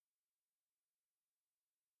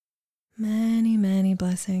Many, many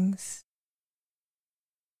blessings.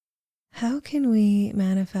 How can we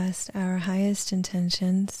manifest our highest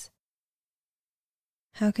intentions?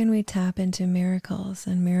 How can we tap into miracles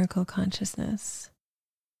and miracle consciousness?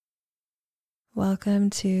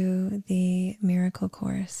 Welcome to the Miracle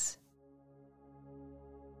Course.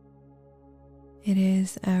 It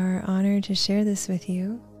is our honor to share this with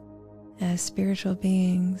you as spiritual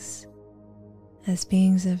beings, as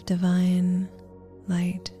beings of divine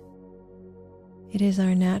light. It is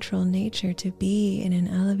our natural nature to be in an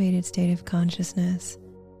elevated state of consciousness,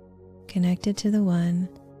 connected to the One,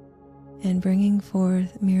 and bringing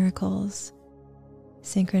forth miracles,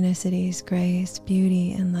 synchronicities, grace,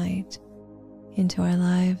 beauty, and light into our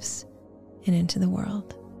lives and into the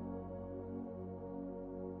world.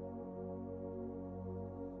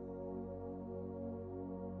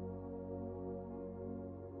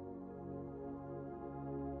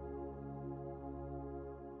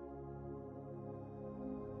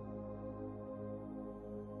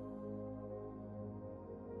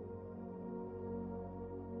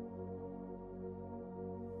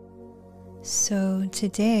 So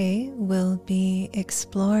today we'll be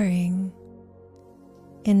exploring.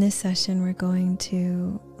 In this session, we're going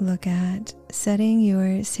to look at setting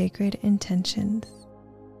your sacred intentions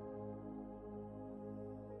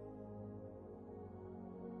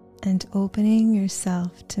and opening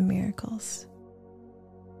yourself to miracles.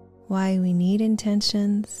 Why we need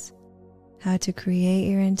intentions, how to create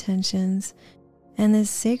your intentions, and the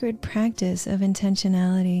sacred practice of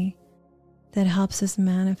intentionality that helps us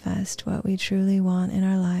manifest what we truly want in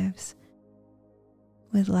our lives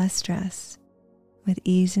with less stress, with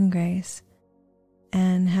ease and grace,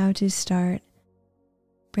 and how to start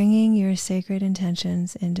bringing your sacred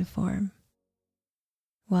intentions into form.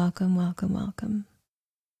 Welcome, welcome, welcome.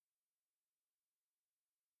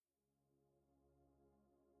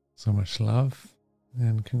 So much love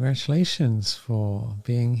and congratulations for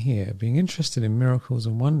being here, being interested in miracles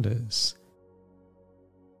and wonders.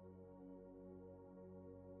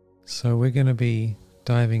 So we're going to be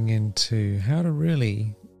diving into how to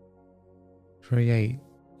really create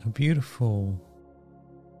a beautiful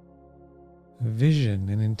vision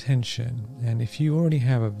and intention. And if you already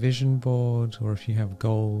have a vision board or if you have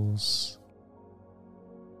goals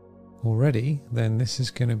already, then this is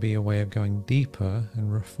going to be a way of going deeper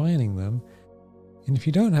and refining them. And if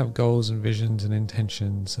you don't have goals and visions and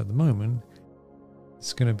intentions at the moment,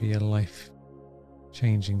 it's going to be a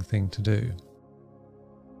life-changing thing to do.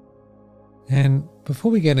 And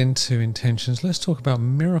before we get into intentions, let's talk about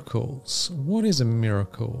miracles. What is a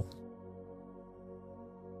miracle?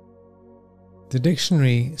 The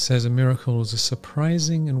dictionary says a miracle is a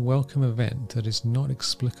surprising and welcome event that is not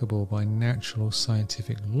explicable by natural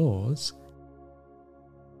scientific laws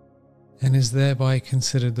and is thereby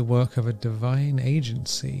considered the work of a divine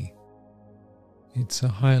agency. It's a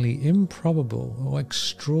highly improbable or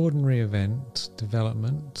extraordinary event,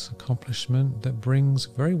 development, accomplishment that brings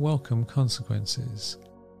very welcome consequences.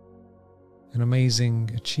 An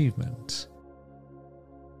amazing achievement.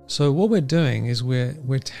 So what we're doing is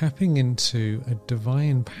we're tapping into a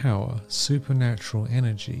divine power, supernatural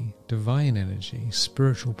energy, divine energy,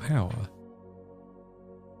 spiritual power.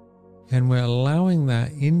 And we're allowing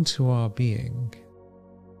that into our being.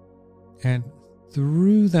 And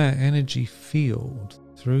through that energy field,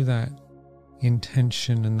 through that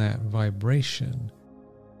intention and that vibration,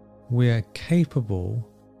 we are capable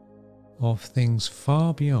of things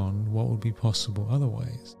far beyond what would be possible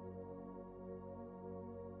otherwise.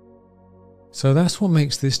 So that's what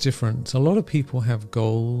makes this different. A lot of people have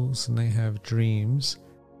goals and they have dreams,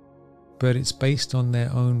 but it's based on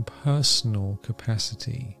their own personal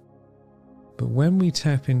capacity. But when we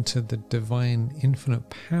tap into the divine infinite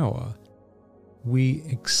power, we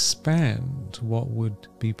expand what would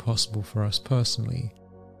be possible for us personally,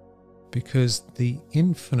 because the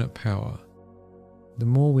infinite power, the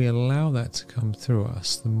more we allow that to come through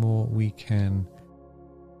us, the more we can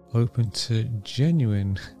open to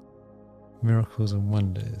genuine miracles and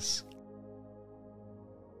wonders.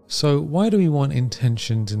 So why do we want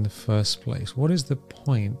intentions in the first place? What is the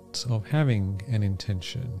point of having an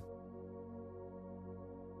intention?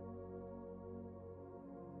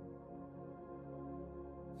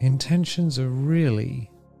 Intentions are really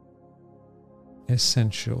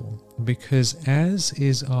essential because as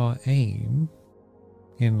is our aim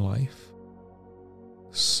in life,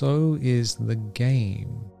 so is the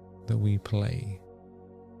game that we play.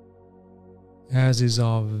 As is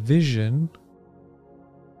our vision,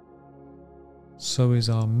 so is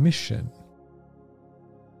our mission.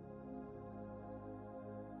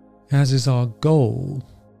 As is our goal,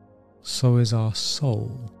 so is our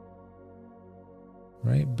soul.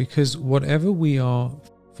 right? Because whatever we are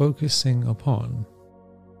focusing upon,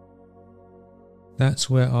 that's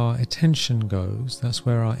where our attention goes, that's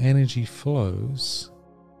where our energy flows,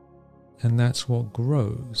 and that's what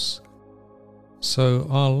grows. So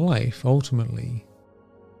our life, ultimately,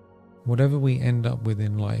 whatever we end up with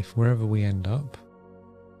in life, wherever we end up,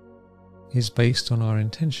 is based on our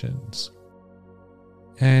intentions.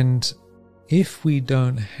 And if we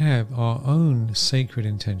don't have our own sacred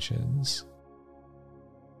intentions,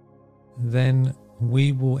 then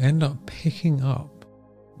we will end up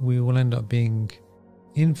we will end up being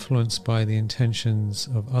influenced by the intentions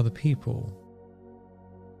of other people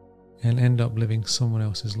and end up living someone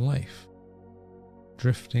else's life,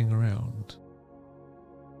 drifting around.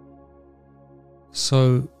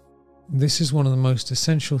 So this is one of the most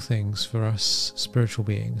essential things for us spiritual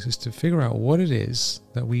beings, is to figure out what it is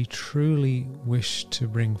that we truly wish to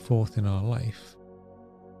bring forth in our life.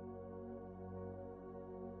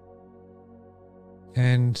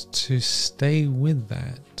 And to stay with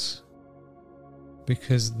that,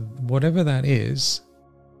 because whatever that is,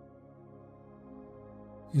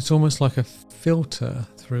 it's almost like a filter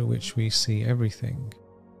through which we see everything.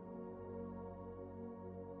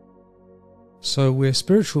 So we're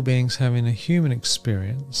spiritual beings having a human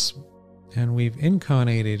experience, and we've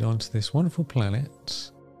incarnated onto this wonderful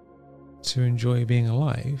planet to enjoy being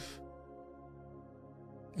alive.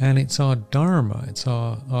 And it's our dharma, it's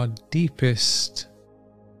our deepest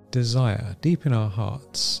desire, deep in our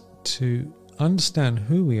hearts, to understand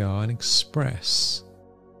who we are and express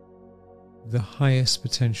the highest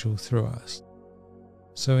potential through us.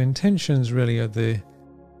 So intentions really are the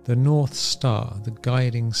North Star, the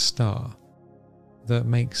guiding star that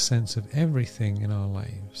makes sense of everything in our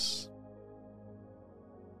lives.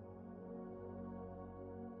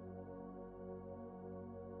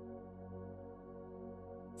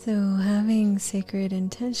 So having sacred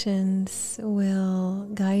intentions will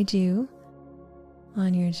guide you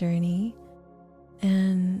on your journey,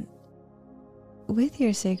 and with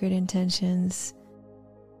your sacred intentions,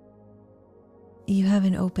 you have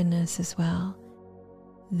an openness as well,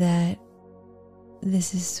 that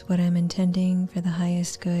this is what I'm intending for the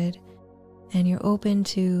highest good, and you're open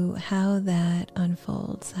to how that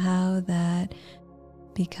unfolds, how that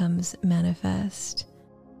becomes manifest.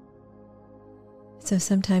 So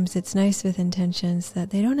sometimes it's nice with intentions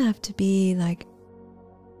that they don't have to be like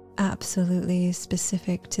absolutely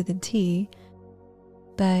specific to the T,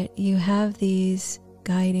 but you have these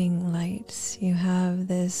guiding lights, you have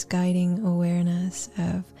this guiding awareness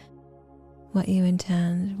of what you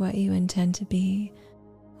intend to be,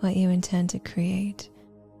 what you intend to create,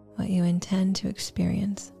 what you intend to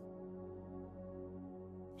experience.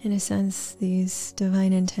 In a sense, these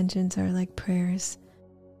divine intentions are like prayers.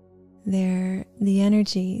 They're the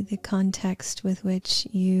energy, the context with which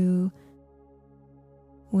you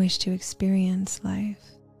wish to experience life,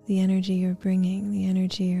 the energy you're bringing, the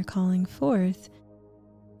energy you're calling forth,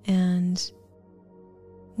 and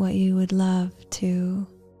what you would love to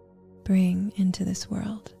bring into this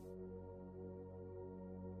world.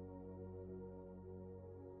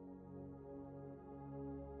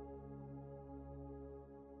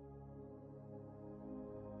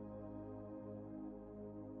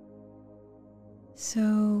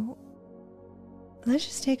 So let's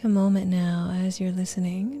just take a moment now as you're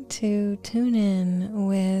listening to tune in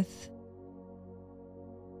with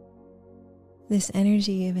this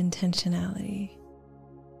energy of intentionality.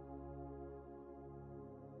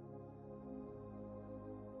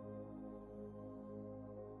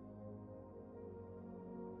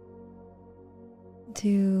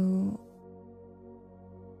 To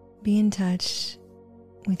be in touch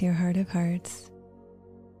with your heart of hearts.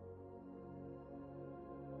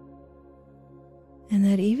 And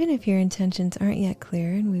that even if your intentions aren't yet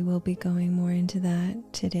clear, and we will be going more into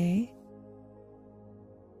that today,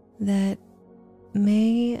 that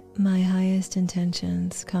may my highest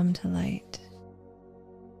intentions come to light.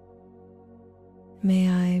 May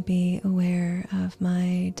I be aware of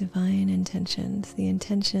my divine intentions, the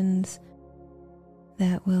intentions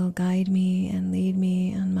that will guide me and lead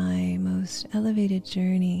me on my most elevated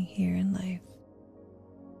journey here in life.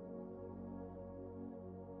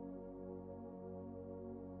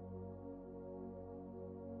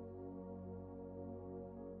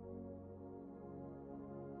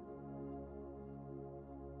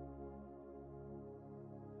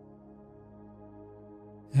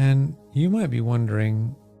 And you might be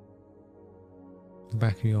wondering, the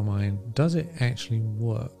back of your mind, does it actually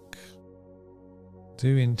work?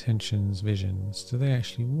 Do intentions, visions, do they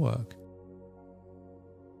actually work?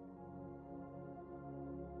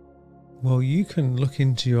 Well, you can look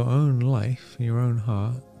into your own life, your own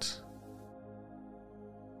heart,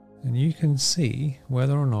 and you can see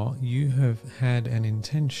whether or not you have had an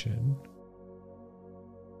intention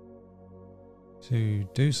to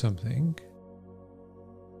do something.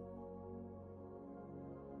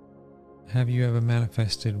 Have you ever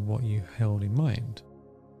manifested what you held in mind?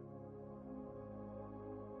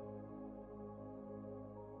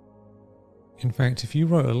 In fact, if you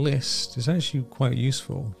wrote a list, it's actually quite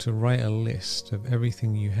useful to write a list of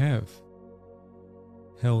everything you have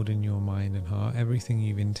held in your mind and heart, everything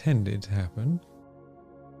you've intended to happen,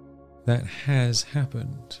 that has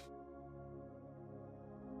happened.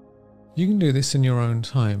 You can do this in your own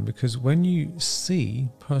time, because when you see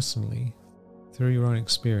personally, through your own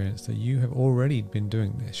experience, that you have already been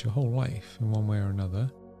doing this your whole life in one way or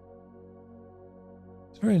another,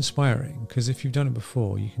 it's very inspiring, because if you've done it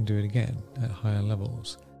before, you can do it again at higher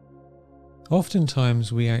levels.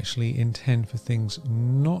 Oftentimes we actually intend for things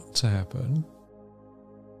not to happen,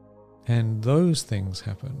 and those things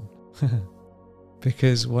happen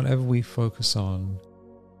because whatever we focus on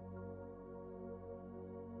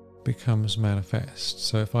becomes manifest.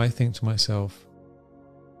 So if I think to myself,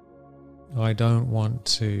 I don't want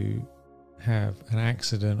to have an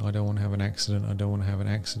accident, I don't want to have an accident, I don't want to have an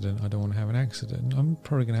accident, I don't want to have an accident, I'm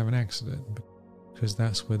probably going to have an accident, because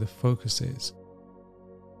that's where the focus is.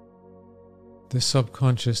 The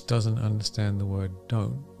subconscious doesn't understand the word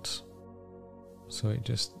don't, so it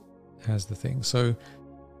just has the thing. So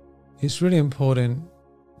it's really important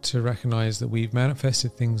to recognize that we've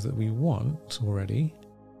manifested things that we want already.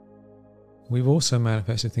 We've also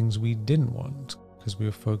manifested things we didn't want, because we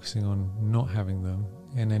were focusing on not having them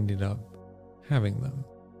and ended up having them.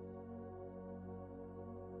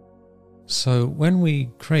 So when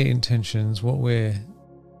we create intentions, what we're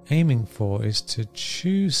aiming for is to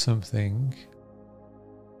choose something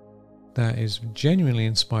that is genuinely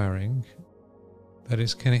inspiring, that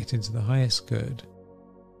is connected to the highest good,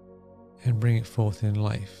 and bring it forth in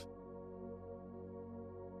life.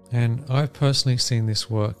 And I've personally seen this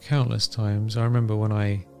work countless times. I remember when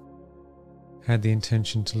I had the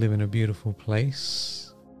intention to live in a beautiful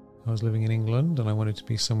place. I was living in England and I wanted to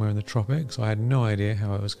be somewhere in the tropics. I had no idea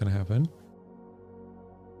how it was going to happen.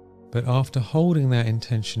 But after holding that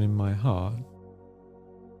intention in my heart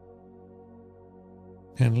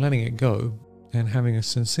and letting it go, and having a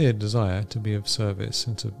sincere desire to be of service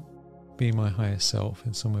and to be my highest self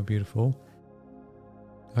in somewhere beautiful,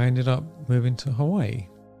 I ended up moving to Hawaii,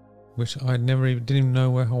 which I didn't even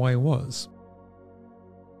know where Hawaii was.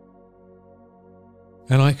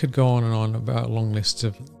 And I could go on and on about a long list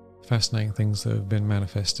of fascinating things that have been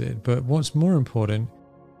manifested. But what's more important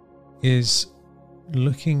is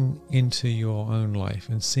looking into your own life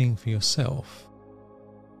and seeing for yourself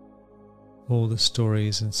all the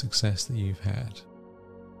stories and success that you've had.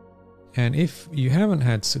 And if you haven't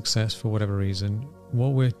had success for whatever reason, what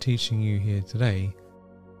we're teaching you here today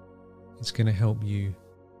is going to help you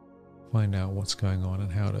find out what's going on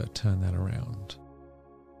and how to turn that around.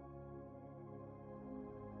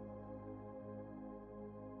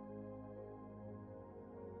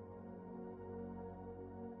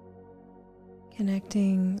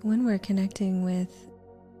 When we're connecting with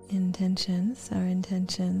our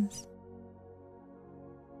intentions,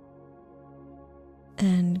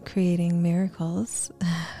 and creating miracles,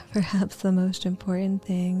 perhaps the most important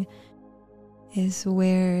thing is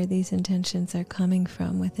where these intentions are coming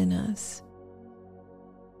from within us.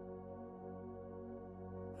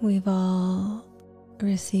 We've all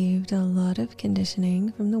received a lot of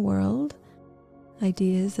conditioning from the world,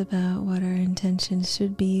 ideas about what our intentions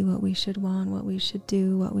should be, what we should want, what we should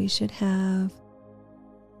do, what we should have,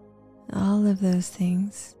 all of those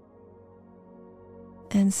things.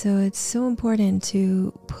 And so it's so important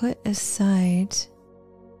to put aside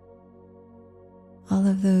all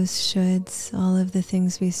of those shoulds, all of the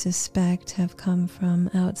things we suspect have come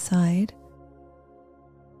from outside,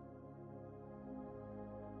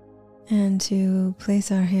 and to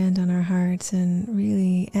place our hand on our hearts and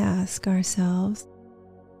really ask ourselves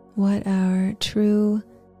what our true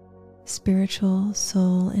spiritual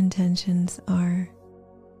soul intentions are.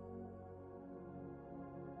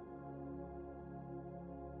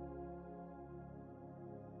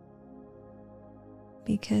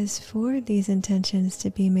 Because for these intentions to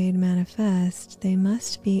be made manifest, they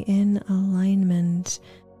must be in alignment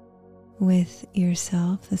with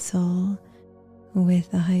yourself, the soul,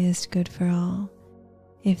 with the highest good for all.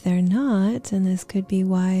 If they're not, and this could be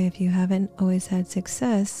why if you haven't always had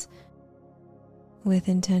success with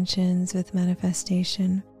intentions, with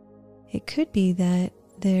manifestation, it could be that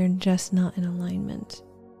they're just not in alignment.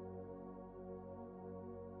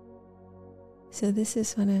 So this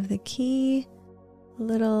is one of the key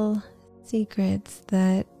little secrets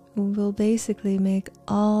that will basically make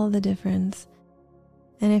all the difference.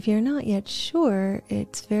 And if you're not yet sure,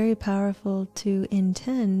 it's very powerful to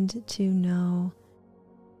intend to know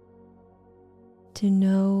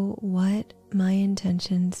what my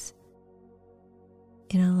intentions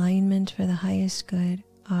in alignment for the highest good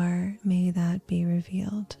are. May that be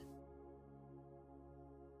revealed.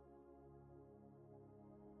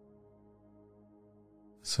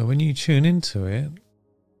 So when you tune into it,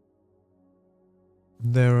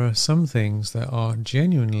 there are some things that are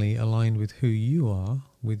genuinely aligned with who you are,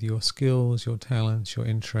 with your skills, your talents, your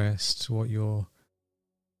interests, what your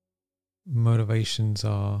motivations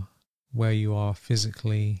are, where you are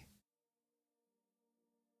physically.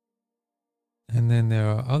 And then there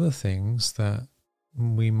are other things that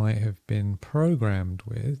we might have been programmed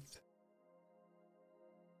with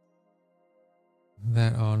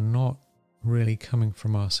that are not really coming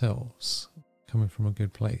from ourselves, coming from a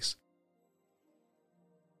good place.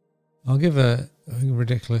 I'll give a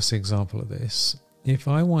ridiculous example of this. If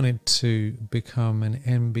I wanted to become an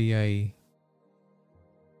NBA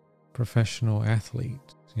professional athlete,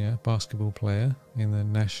 basketball player in the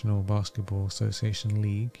National Basketball Association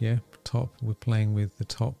League, we're playing with the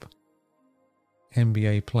top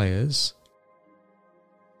NBA players,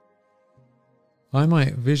 I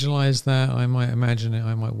might visualize that, I might imagine it,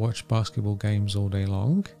 I might watch basketball games all day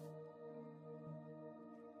long,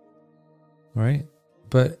 right?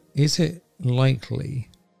 But is it likely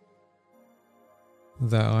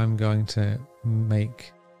that I'm going to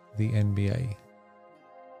make the NBA?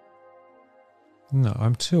 No,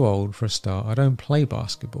 I'm too old for a start. I don't play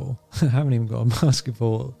basketball. I haven't even got a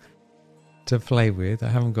basketball to play with. I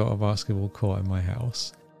haven't got a basketball court in my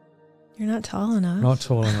house. You're not tall enough. Not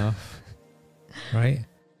tall enough, right?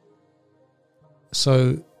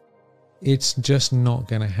 So it's just not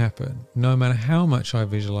going to happen. No matter how much I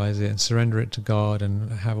visualize it and surrender it to God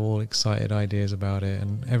and have all excited ideas about it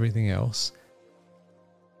and everything else,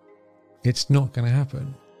 it's not going to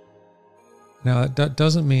happen. Now, that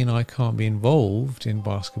doesn't mean I can't be involved in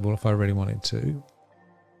basketball if I really wanted to,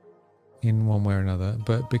 in one way or another,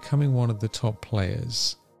 but becoming one of the top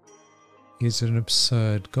players is an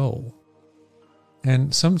absurd goal.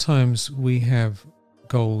 And sometimes we have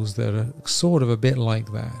goals that are sort of a bit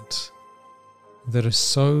like that are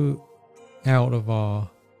so out of our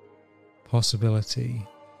possibility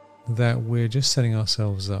that we're just setting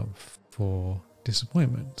ourselves up for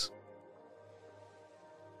disappointment.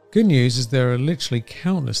 Good news is there are literally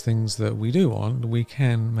countless things that we do want that we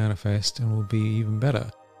can manifest and will be even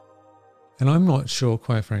better. And I'm not sure,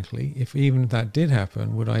 quite frankly, if even that did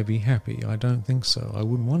happen, would I be happy? I don't think so. I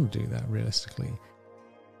wouldn't want to do that realistically.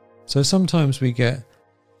 So sometimes we get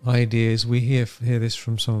ideas, we hear this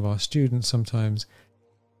from some of our students sometimes,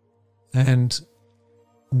 and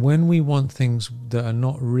when we want things that are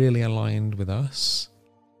not really aligned with us,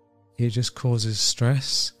 it just causes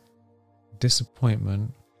stress,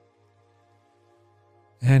 disappointment,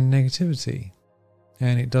 and negativity,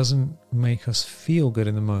 and it doesn't make us feel good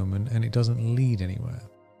in the moment, and it doesn't lead anywhere.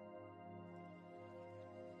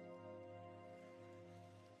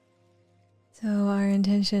 So our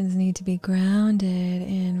intentions need to be grounded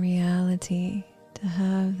in reality, to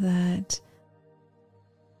have that,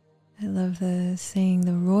 I love the saying,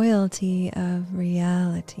 the royalty of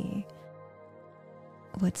reality.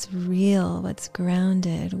 What's real, what's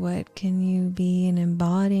grounded, what can you be an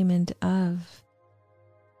embodiment of?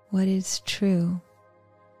 What is true?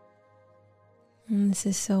 And this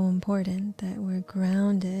is so important that we're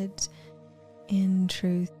grounded in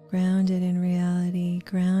truth, grounded in reality,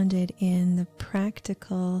 grounded in the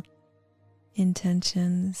practical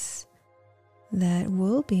intentions that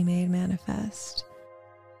will be made manifest.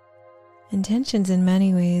 Intentions in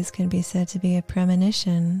many ways can be said to be a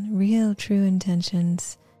premonition. Real, true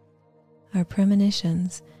intentions are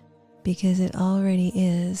premonitions because it already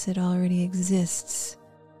is, it already exists.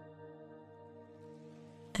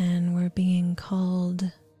 And we're being called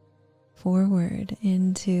forward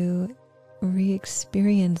into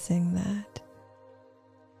re-experiencing that.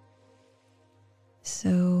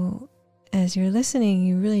 So as you're listening,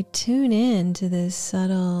 you really tune in to this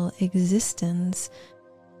subtle existence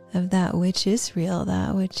of that which is real,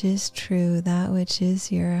 that which is true, that which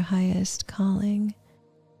is your highest calling.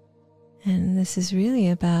 And this is really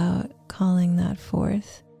about calling that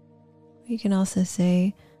forth. You can also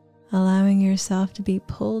say, allowing yourself to be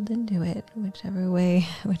pulled into it, whichever way,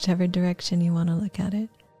 whichever direction you want to look at it.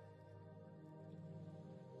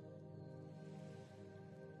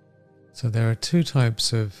 So there are two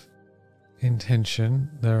types of intention.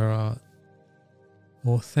 There are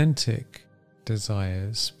authentic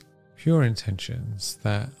desires, pure intentions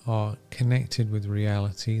that are connected with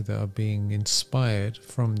reality, that are being inspired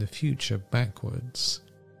from the future backwards,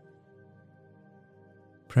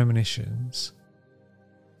 premonitions.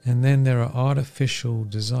 And then there are artificial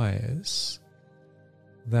desires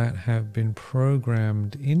that have been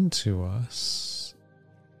programmed into us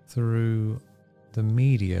through the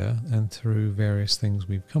media and through various things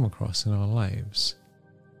we've come across in our lives.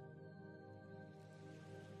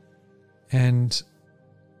 And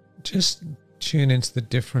just tune into the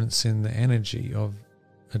difference in the energy of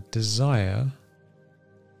a desire,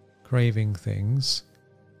 craving things,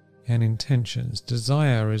 and intentions.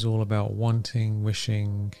 Desire is all about wanting,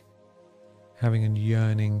 wishing, having a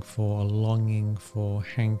yearning for, a longing for,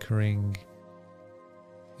 hankering.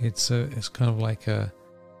 It's kind of like a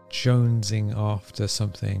jonesing after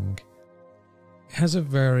something. It has a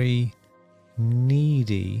very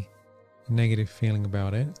needy, negative feeling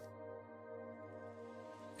about it.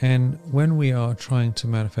 And when we are trying to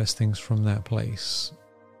manifest things from that place,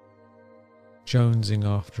 jonesing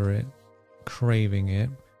after it, craving it,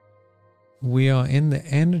 we are in the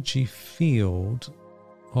energy field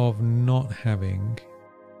of not having.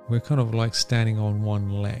 We're kind of like standing on one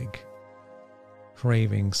leg,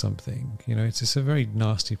 craving something. You know, it's a very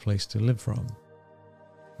nasty place to live from,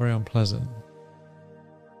 very unpleasant.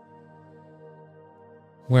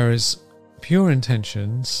 Whereas pure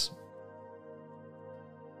intentions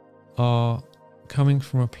are coming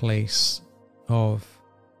from a place of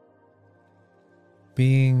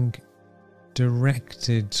being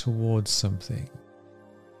directed towards something,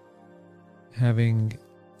 having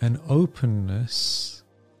an openness,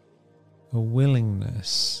 a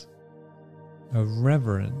willingness, a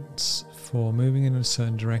reverence for moving in a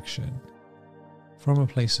certain direction from a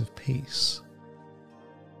place of peace.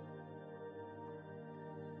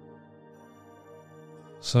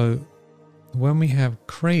 So when we have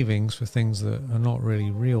cravings for things that are not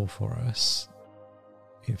really real for us,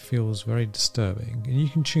 it feels very disturbing. And you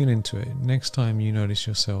can tune into it. Next time you notice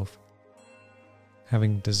yourself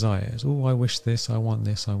having desires, oh, I wish this, I want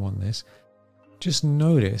this, I want this. Just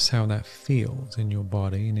notice how that feels in your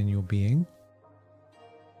body and in your being.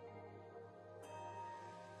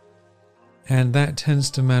 And that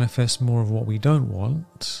tends to manifest more of what we don't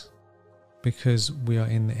want, because we are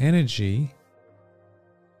in the energy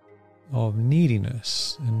of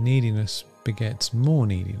neediness, and neediness begets more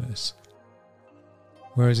neediness.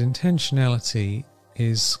 Whereas intentionality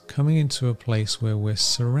is coming into a place where we're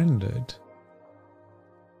surrendered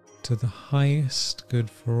to the highest good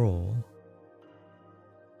for all,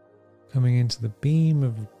 coming into the beam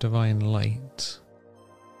of divine light,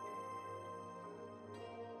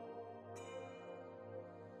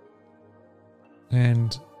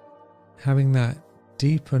 and having that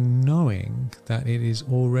deeper knowing that it is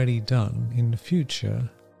already done in the future,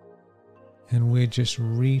 and we're just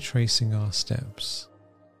retracing our steps.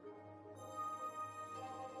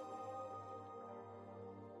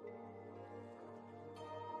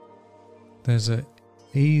 There's a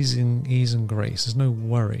ease and grace. There's no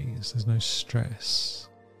worries. There's no stress.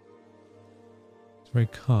 It's very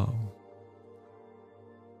calm.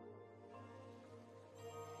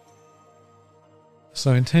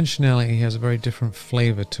 So intentionality has a very different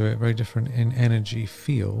flavor to it, very different in energy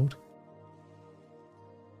field.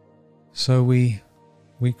 So we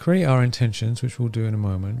create our intentions, which we'll do in a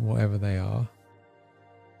moment, whatever they are.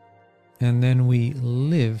 And then we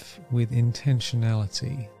live with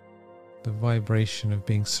intentionality, the vibration of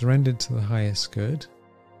being surrendered to the highest good,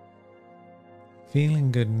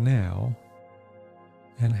 feeling good now,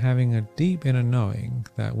 and having a deep inner knowing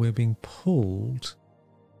that we're being pulled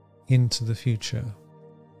into the future.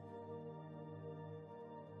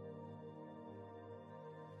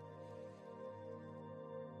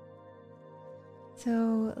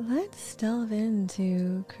 So let's delve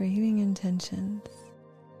into creating intentions.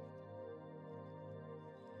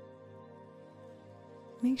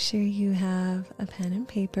 Make sure you have a pen and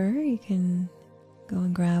paper. You can go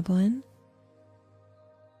and grab one.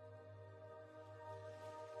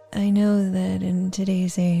 I know that in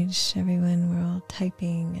today's age, we're all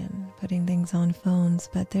typing and putting things on phones,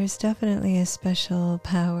 but there's definitely a special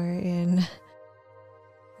power in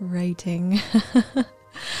writing.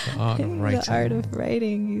 The art of writing. The art of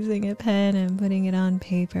writing, using a pen and putting it on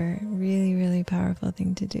paper. Really, really powerful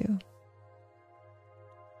thing to do.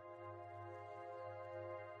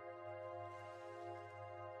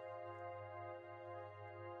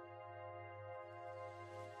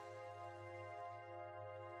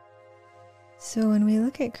 So when we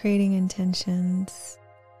look at creating intentions,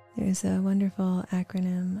 there's a wonderful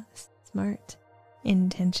acronym, SMART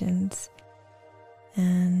intentions.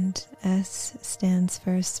 and S stands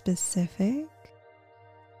for specific.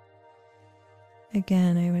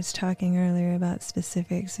 Again, I was talking earlier about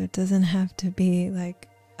specific, so it doesn't have to be like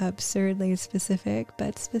absurdly specific,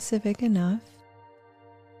 but specific enough.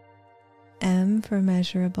 M for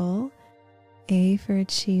measurable, A for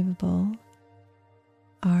achievable,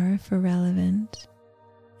 R for relevant,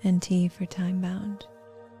 and T for time-bound.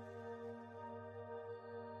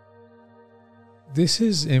 This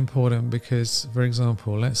is important because, for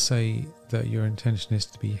example, let's say that your intention is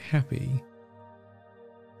to be happy.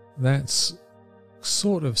 That's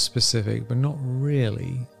sort of specific, but not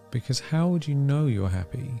really, because how would you know you're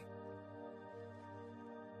happy?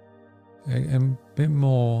 A bit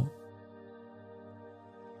more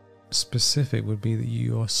specific would be that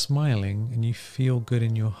you are smiling and you feel good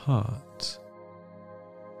in your heart.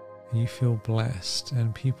 You feel blessed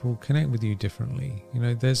and people connect with you differently. You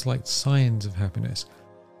know, there's like signs of happiness.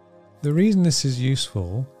 The reason this is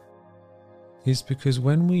useful is because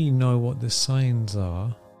when we know what the signs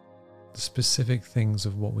are, the specific things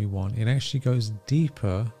of what we want, it actually goes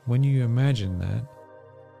deeper. When you imagine that,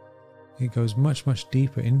 it goes much, much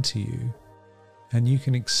deeper into you and you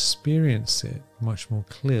can experience it much more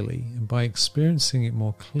clearly. And by experiencing it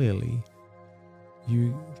more clearly,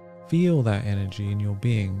 you feel that energy in your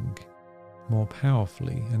being more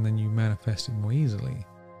powerfully, and then you manifest it more easily.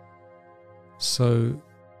 So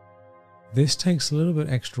this takes a little bit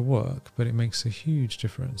extra work, but it makes a huge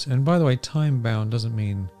difference. And by the way, time bound doesn't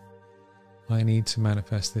mean I need to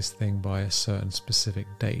manifest this thing by a certain specific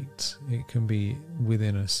date. It can be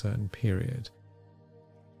within a certain period.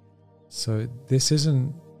 So this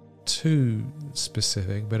isn't too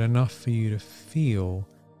specific, but enough for you to feel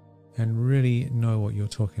and really know what you're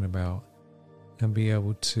talking about and be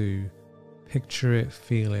able to picture it,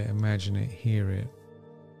 feel it, imagine it, hear it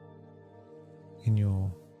in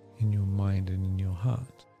your mind and in your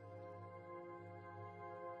heart.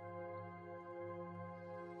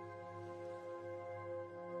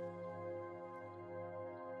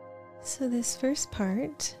 So this first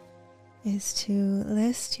part is to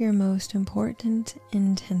list your most important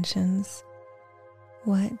intentions.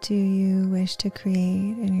 What do you wish to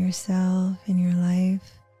create in yourself, in your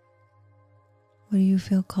life? What do you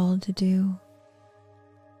feel called to do?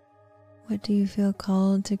 What do you feel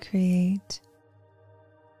called to create?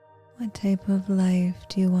 What type of life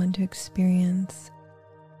do you want to experience?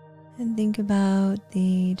 And think about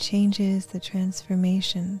the changes, the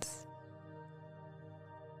transformations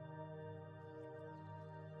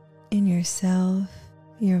in yourself,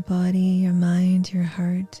 your body, your mind, your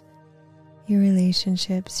heart, your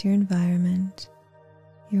relationships, your environment,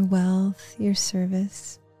 your wealth, your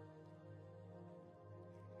service.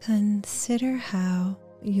 Consider how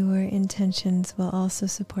your intentions will also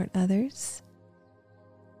support others.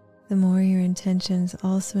 The more your intentions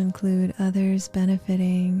also include others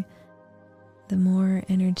benefiting, the more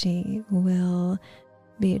energy will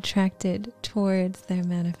be attracted towards their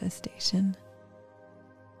manifestation.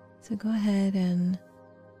 So go ahead and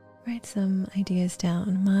write some ideas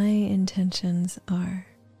down. My intentions are.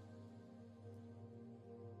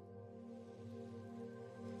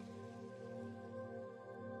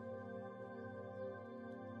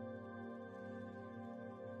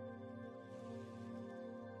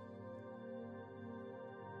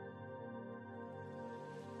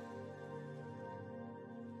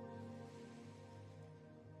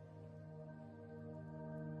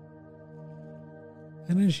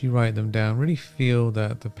 And as you write them down, really feel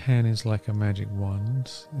that the pen is like a magic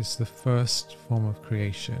wand. It's the first form of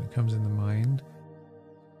creation. It comes in the mind,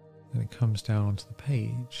 and it comes down onto the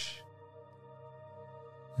page.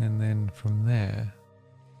 And then from there,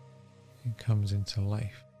 it comes into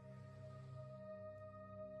life.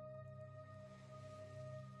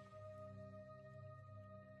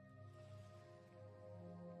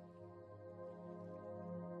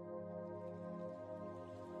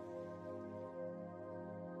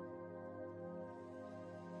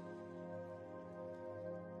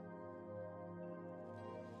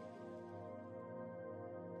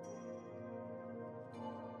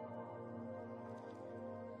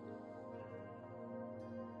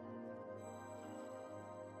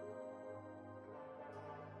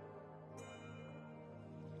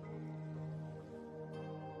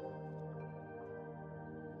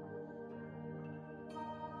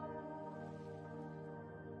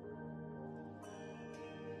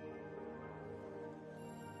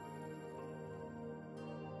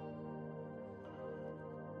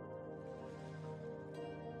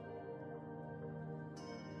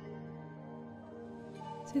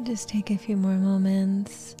 So just take a few more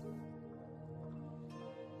moments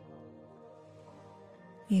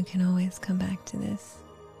You can always come back to this.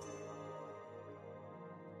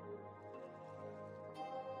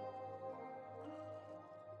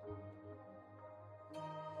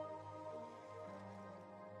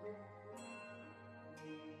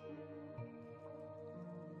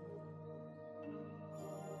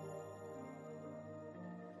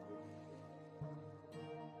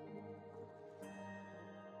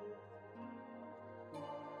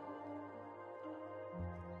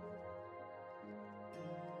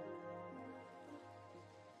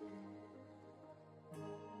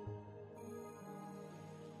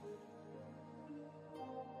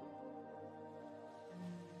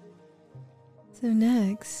 So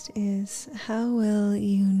next is, how will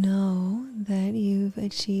you know that you've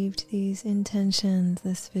achieved these intentions,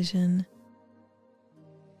 this vision?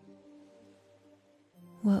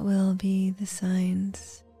 What will be the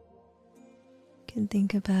signs? You can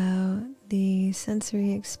think about the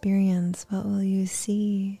sensory experience. What will you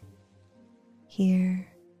see, hear?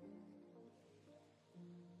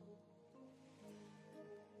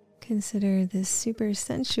 Consider this super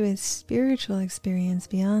sensuous spiritual experience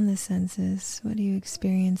beyond the senses. What do you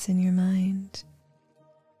experience in your mind,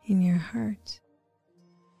 in your heart,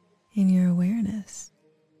 in your awareness?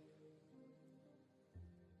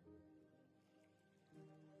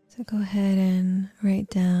 So go ahead and write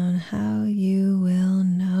down how you will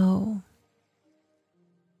know.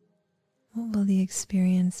 What will the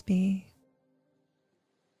experience be?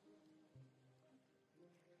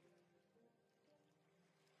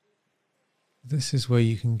 This is where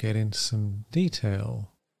you can get into some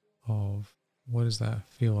detail of what does that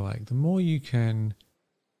feel like. The more you can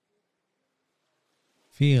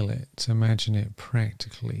feel it, imagine it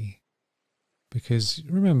practically. Because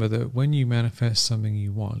remember that when you manifest something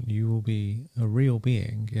you want, you will be a real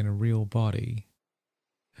being in a real body,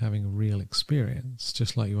 having a real experience,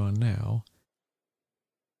 just like you are now,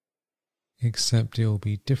 except it will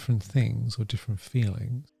be different things or different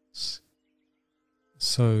feelings.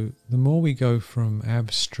 So the more we go from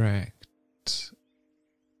abstract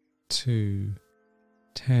to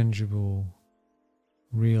tangible,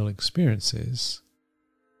 real experiences,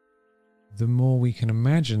 the more we can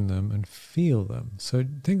imagine them and feel them. So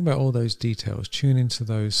think about all those details, tune into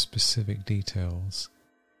those specific details.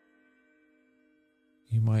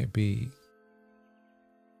 You might be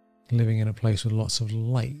living in a place with lots of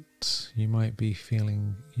light. You might be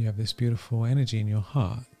feeling you have this beautiful energy in your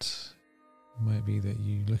heart. It might be that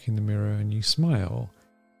you look in the mirror and you smile.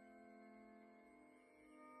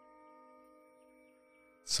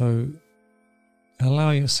 So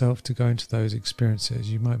allow yourself to go into those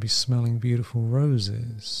experiences. You might be smelling beautiful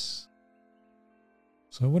roses.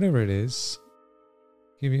 So whatever it is,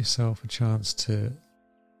 give yourself a chance to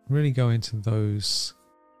really go into those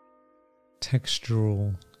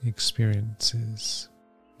textural experiences,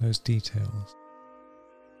 those details.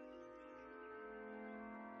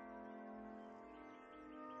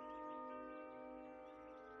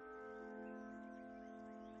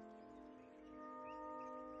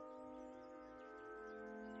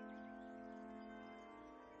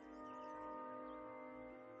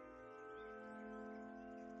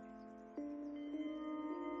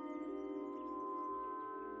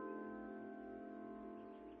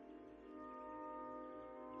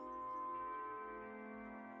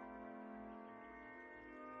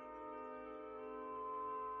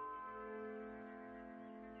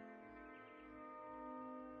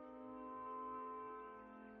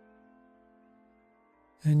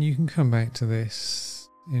 And you can come back to this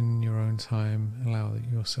in your own time, allow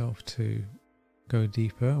yourself to go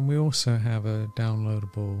deeper. And we also have a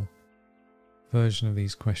downloadable version of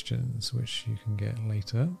these questions, which you can get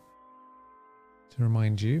later to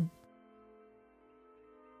remind you.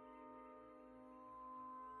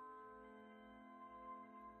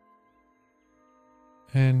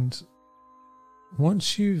 And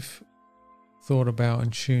once you've thought about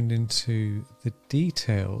and tuned into the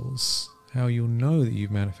details, how you'll know that you've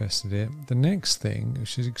manifested it, the next thing,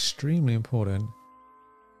 which is extremely important,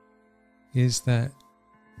 is that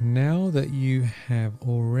now that you have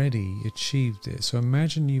already achieved it, so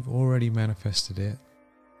imagine you've already manifested it.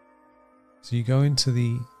 So you go into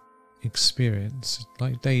the experience,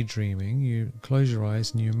 like daydreaming, you close your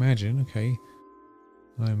eyes and you imagine, okay,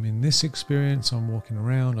 I'm in this experience, I'm walking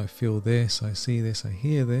around, I feel this, I see this, I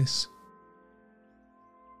hear this.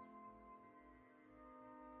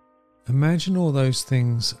 Imagine all those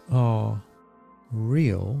things are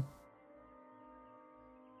real.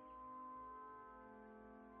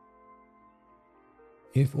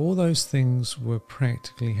 If all those things were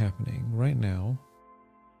practically happening right now,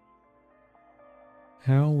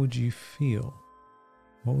 how would you feel?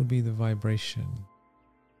 What would be the vibration?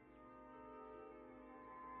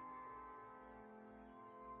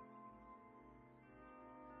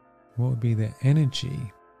 What would be the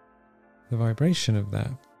energy, the vibration of that?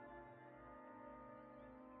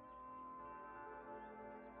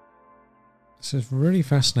 So it's really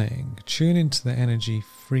fascinating. Tune into the energy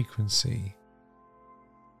frequency.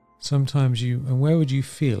 Sometimes and where would you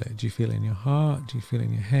feel it? Do you feel it in your heart? Do you feel it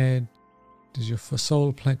in your head? Does your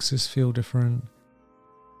solar plexus feel different?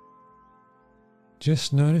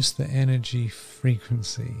 Just notice the energy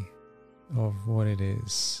frequency of what it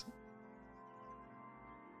is.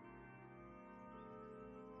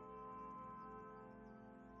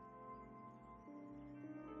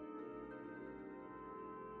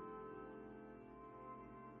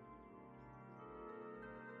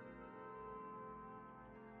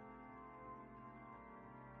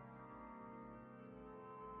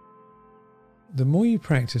 The more you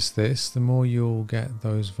practice this, the more you'll get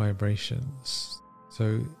those vibrations.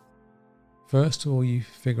 So first of all, you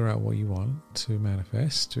figure out what you want to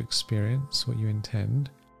manifest, to experience, what you intend.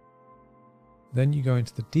 Then you go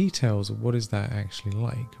into the details of what is that actually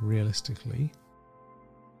like, realistically.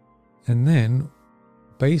 And then,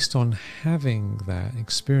 based on having that,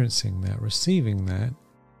 experiencing that, receiving that,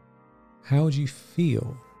 how do you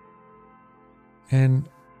feel? And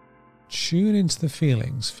tune into the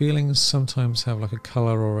feelings. Feelings sometimes have like a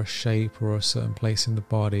color or a shape or a certain place in the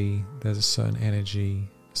body. There's a certain energy,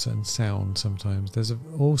 a certain sound sometimes. There's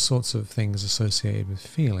all sorts of things associated with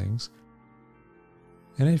feelings.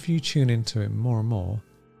 And if you tune into it more and more,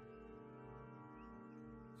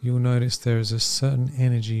 you'll notice there is a certain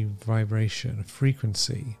energy, vibration,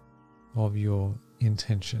 frequency of your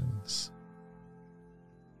intentions.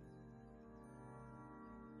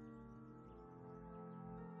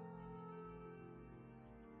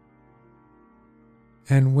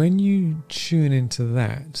 And when you tune into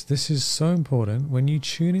that, this is so important, when you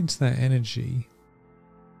tune into that energy,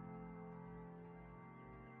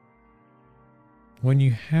 when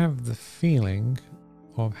you have the feeling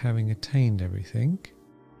of having attained everything,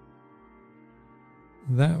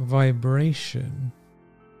 that vibration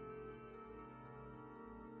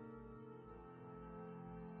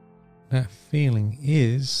that feeling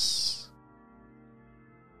is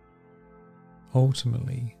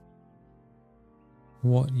ultimately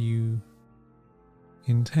what you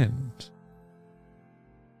intend.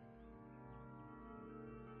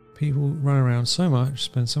 People run around so much,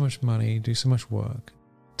 spend so much money, do so much work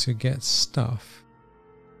to get stuff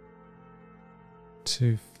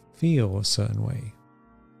to feel a certain way.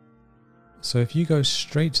 So if you go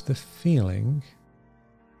straight to the feeling,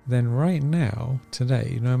 then right now,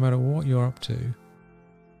 today, no matter what you're up to,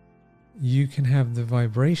 you can have the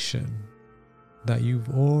vibration that you've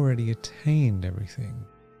already attained everything.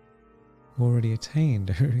 Already attained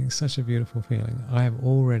everything. Such a beautiful feeling. I have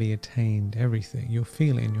already attained everything. You'll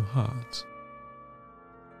feel it in your heart.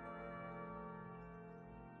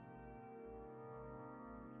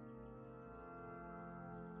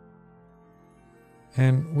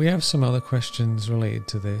 And we have some other questions related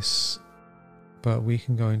to this, but we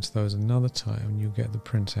can go into those another time and you'll get the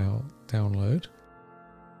printout download.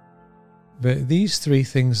 But these three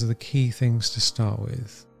things are the key things to start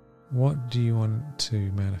with. What do you want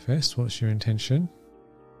to manifest? What's your intention?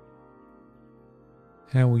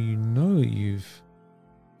 How will you know you've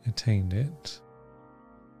attained it?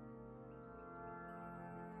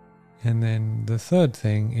 And then the third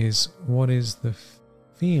thing is, what is the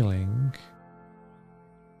feeling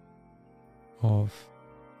of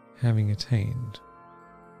having attained?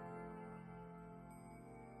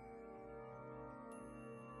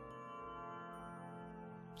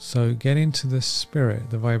 So get into the spirit,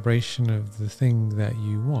 the vibration of the thing that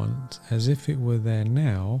you want, as if it were there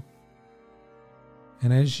now.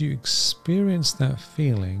 And as you experience that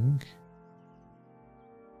feeling,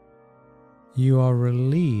 you are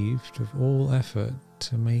relieved of all effort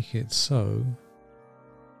to make it so,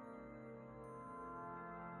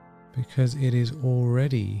 because it is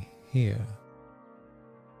already here.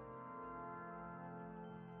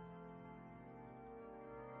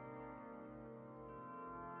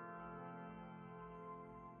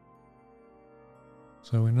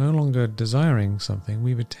 So we're no longer desiring something,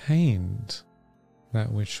 we've attained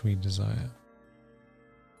that which we desire.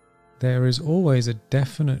 There is always a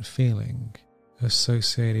definite feeling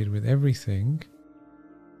associated with everything,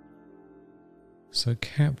 so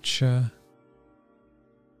capture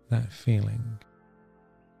that feeling.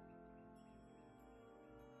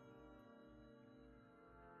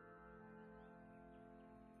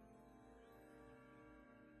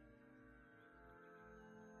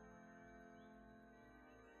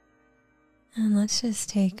 And let's just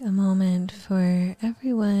take a moment for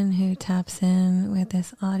everyone who taps in with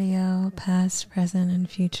this audio, past, present, and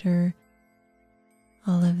future.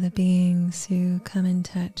 all of the beings who come in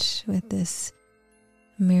touch with this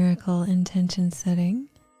miracle intention setting,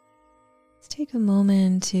 let's take a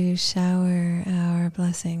moment to shower our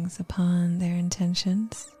blessings upon their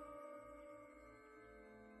intentions.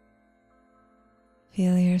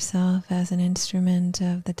 Feel yourself as an instrument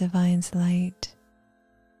of the Divine's light,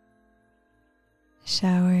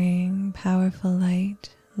 showering powerful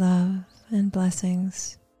light, love, and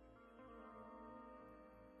blessings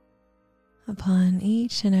upon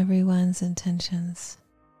each and every one's intentions.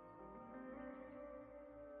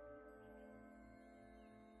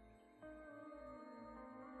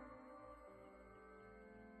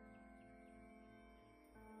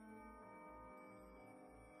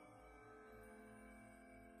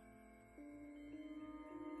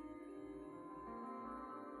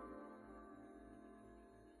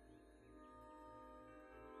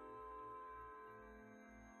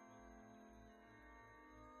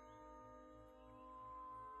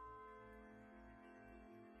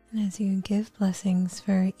 And as you give blessings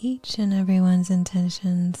for each and everyone's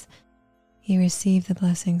intentions, you receive the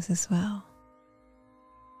blessings as well.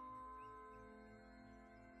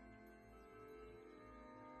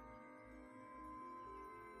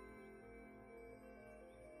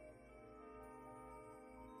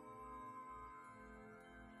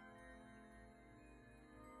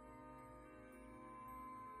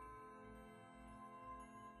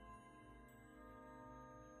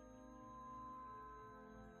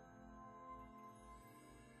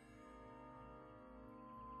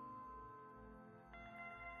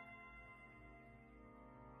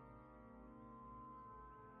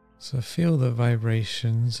 So feel the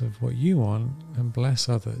vibrations of what you want and bless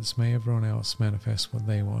others. May everyone else manifest what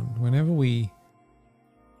they want. Whenever we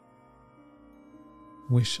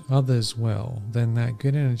wish others well, then that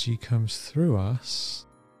good energy comes through us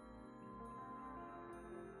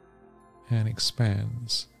and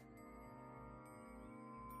expands.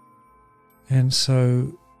 And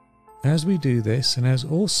so as we do this, and as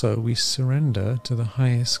also we surrender to the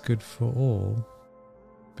highest good for all,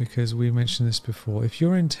 because we mentioned this before, if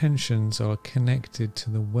your intentions are connected to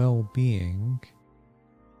the well-being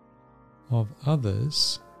of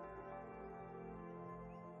others,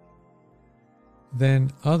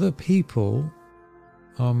 then other people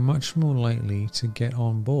are much more likely to get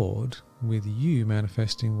on board with you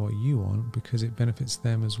manifesting what you want, because it benefits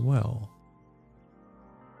them as well.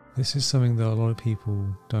 This is something that a lot of people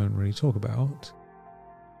don't really talk about.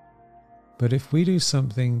 But if we do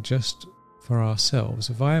something just for ourselves,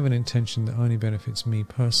 if I have an intention that only benefits me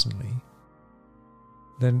personally,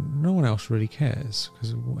 then no one else really cares,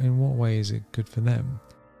 because in what way is it good for them?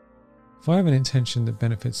 If I have an intention that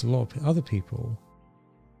benefits a lot of other people,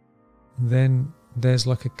 then there's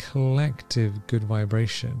like a collective good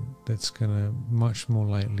vibration that's going to much more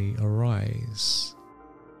likely arise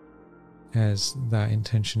as that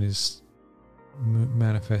intention is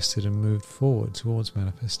manifested and moved forward towards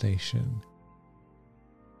manifestation.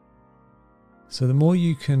 So the more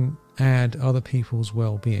you can add other people's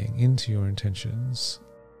well-being into your intentions,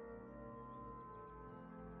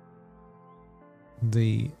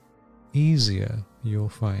 the easier you'll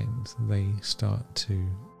find they start to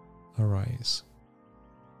arise.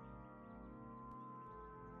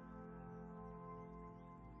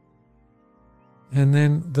 And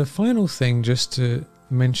then the final thing, just to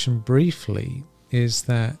mention briefly, is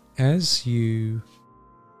that as you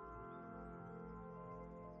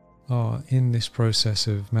are in this process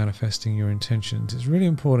of manifesting your intentions, it's really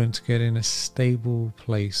important to get in a stable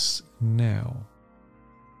place now.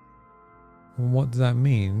 And what that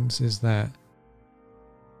means is that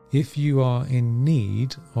if you are in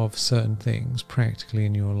need of certain things practically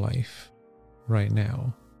in your life right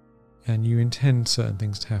now, and you intend certain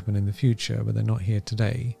things to happen in the future, but they're not here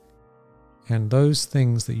today, and those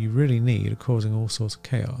things that you really need are causing all sorts of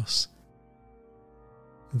chaos,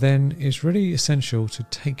 then it's really essential to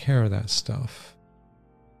take care of that stuff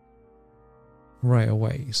right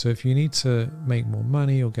away. So if you need to make more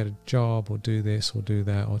money or get a job or do this or do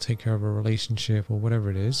that or take care of a relationship or whatever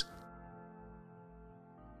it is,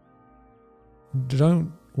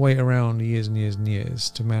 don't wait around years and years and years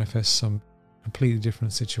to manifest some completely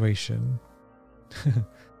different situation.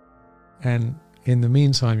 And in the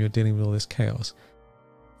meantime, you're dealing with all this chaos.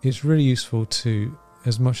 It's really useful to,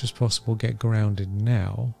 as much as possible, get grounded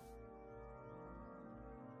now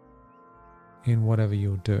in whatever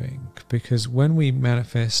you're doing. Because when we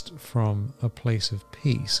manifest from a place of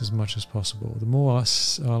peace as much as possible, the more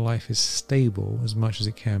our life is stable as much as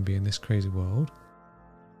it can be in this crazy world,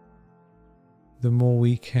 the more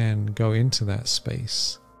we can go into that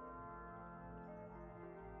space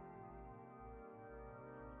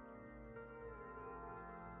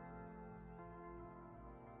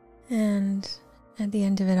And at the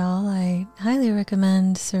end of it all, I highly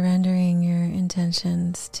recommend surrendering your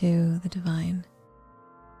intentions to the divine,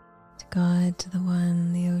 to God, to the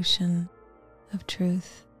One, the ocean of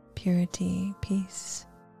truth, purity, peace.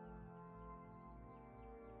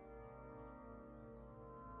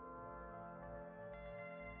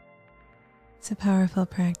 It's a powerful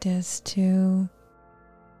practice to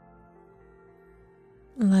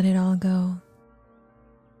let it all go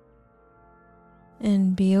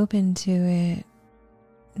and be open to it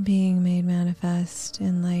being made manifest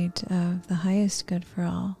in light of the highest good for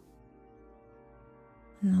all,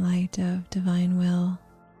 in the light of divine will.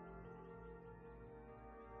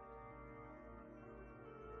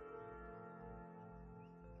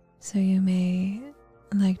 So you may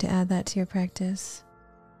like to add that to your practice,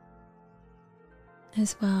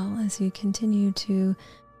 as well as you continue to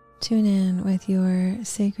tune in with your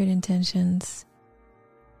sacred intentions,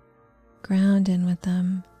 ground in with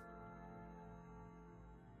them,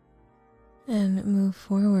 and move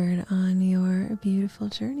forward on your beautiful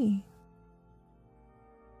journey.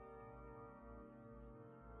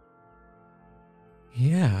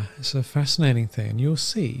 Yeah, it's a fascinating thing. You'll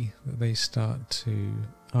see that they start to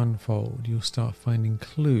unfold. You'll start finding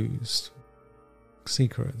clues,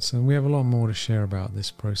 secrets, and we have a lot more to share about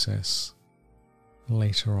this process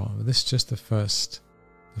later on. But this is just the first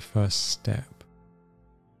step.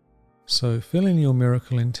 So fill in your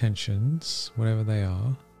miracle intentions, whatever they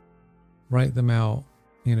are. Write them out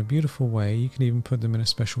in a beautiful way. You can even put them in a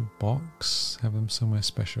special box, have them somewhere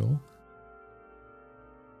special.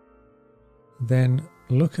 Then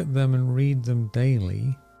look at them and read them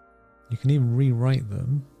daily. You can even rewrite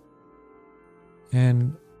them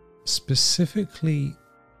and specifically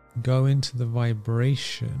go into the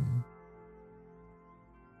vibration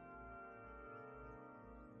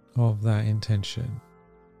of that intention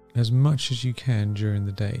as much as you can during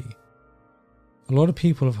the day. A lot of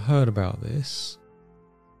people have heard about this,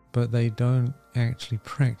 but they don't actually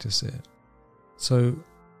practice it. So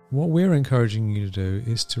what we're encouraging you to do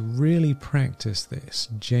is to really practice this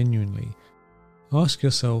genuinely. Ask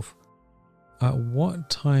yourself, at what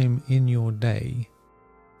time in your day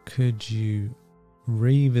could you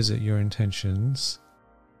revisit your intentions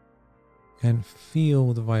and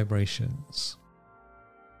feel the vibrations?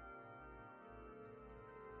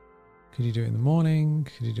 Could you do it in the morning?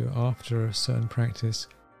 Could you do it after a certain practice?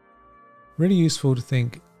 Really useful to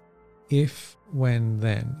think if, when,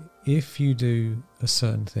 then. If you do a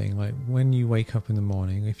certain thing, like when you wake up in the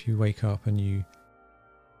morning, if you wake up and you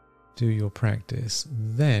do your practice,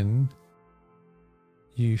 then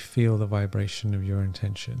you feel the vibration of your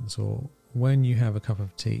intentions. Or when you have a cup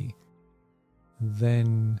of tea,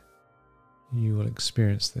 then you will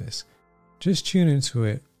experience this. Just tune into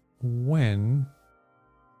it. When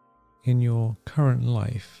in your current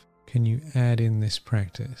life can you add in this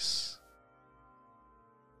practice?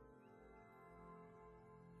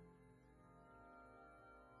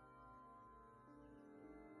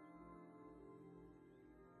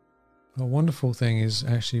 A wonderful thing is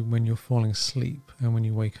actually when you're falling asleep and when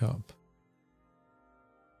you wake up.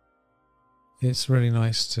 It's really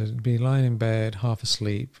nice to be lying in bed, half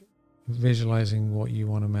asleep, visualizing what you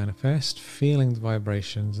want to manifest, feeling the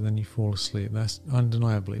vibrations, and then you fall asleep. That's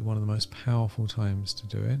undeniably one of the most powerful times to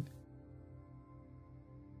do it.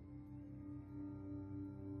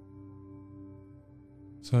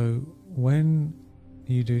 So when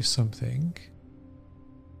you do something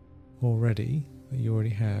already that you already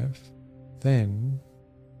have, then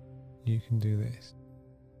you can do this.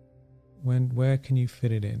 Where can you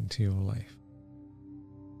fit it into your life?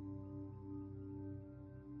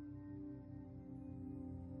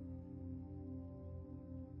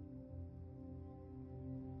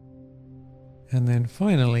 And then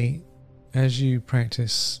finally, as you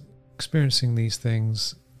practice experiencing these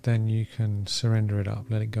things, then you can surrender it up.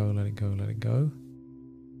 Let it go, let it go, let it go.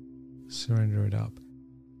 Surrender it up.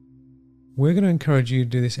 We're going to encourage you to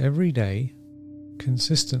do this every day,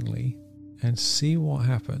 consistently, and see what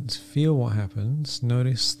happens. Feel what happens.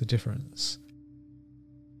 Notice the difference.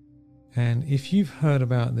 And if you've heard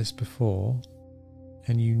about this before,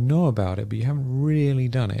 and you know about it, but you haven't really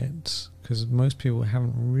done it, because most people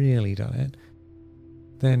haven't really done it,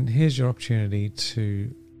 then here's your opportunity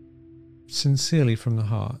to sincerely from the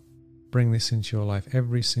heart bring this into your life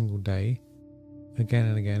every single day, again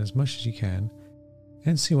and again, as much as you can,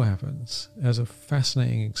 and see what happens as a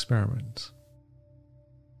fascinating experiment.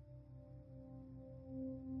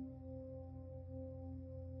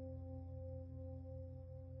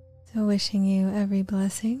 So wishing you every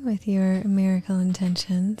blessing with your miracle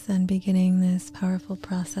intentions and beginning this powerful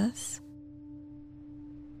process.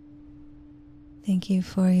 Thank you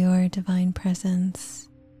for your divine presence.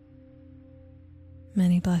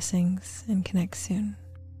 Many blessings, and connect soon.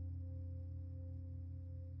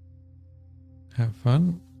 Have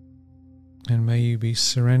fun, and may you be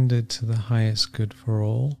surrendered to the highest good for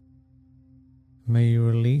all. May you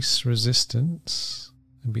release resistance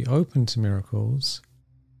and be open to miracles.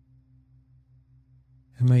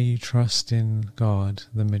 And may you trust in God,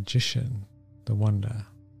 the magician, the wonder,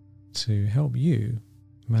 to help you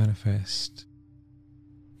manifest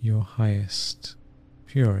your highest,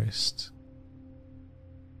 purest,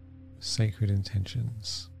 sacred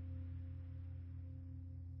intentions.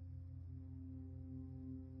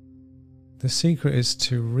 The secret is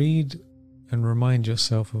to read and remind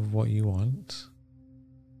yourself of what you want.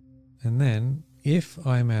 And then, if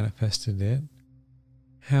I manifested it,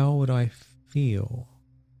 how would I feel?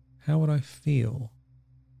 How would I feel?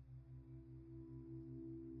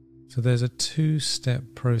 So there's a two-step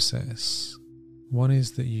process. One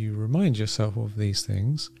is that you remind yourself of these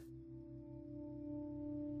things,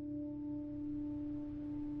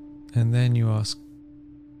 and then you ask,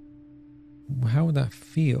 how would that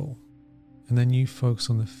feel? And then you focus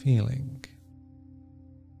on the feeling.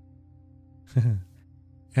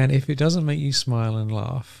 And if it doesn't make you smile and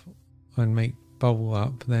laugh and make bubble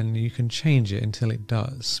up, then you can change it until it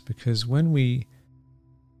does. Because when we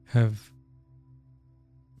have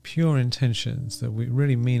pure intentions that are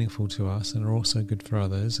really meaningful to us and are also good for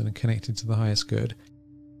others and are connected to the highest good,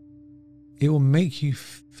 it will make you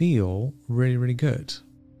feel really, really good.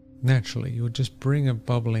 Naturally, you'll just bring a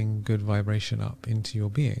bubbling good vibration up into your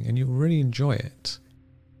being and you'll really enjoy it.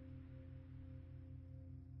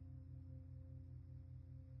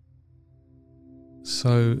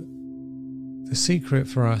 So the secret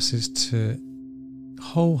for us is to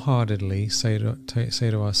wholeheartedly say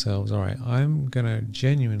to ourselves, all right, I'm going to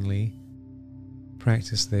genuinely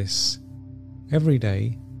practice this every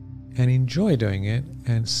day and enjoy doing it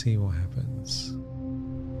and see what happens.